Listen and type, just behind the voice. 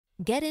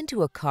Get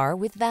into a car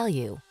with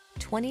value.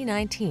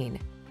 2019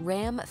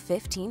 Ram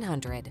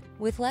 1500.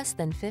 With less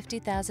than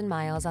 50,000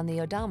 miles on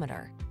the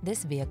odometer,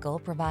 this vehicle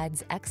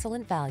provides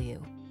excellent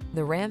value.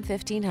 The Ram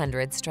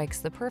 1500 strikes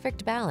the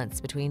perfect balance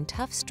between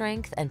tough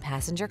strength and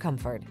passenger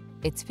comfort.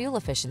 Its fuel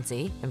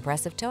efficiency,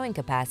 impressive towing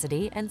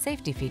capacity, and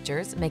safety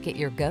features make it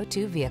your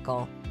go-to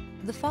vehicle.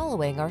 The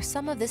following are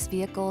some of this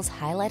vehicle's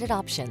highlighted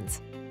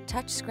options: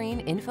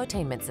 touchscreen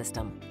infotainment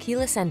system,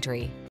 keyless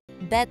entry,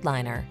 bed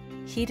liner,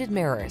 heated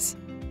mirrors,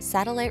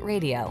 satellite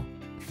radio,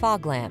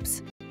 fog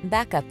lamps,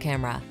 backup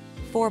camera,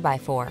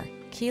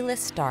 4x4, keyless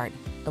start,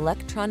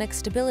 electronic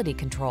stability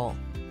control.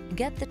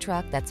 Get the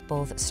truck that's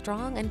both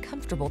strong and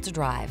comfortable to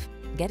drive.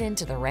 Get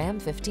into the Ram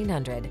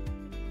 1500.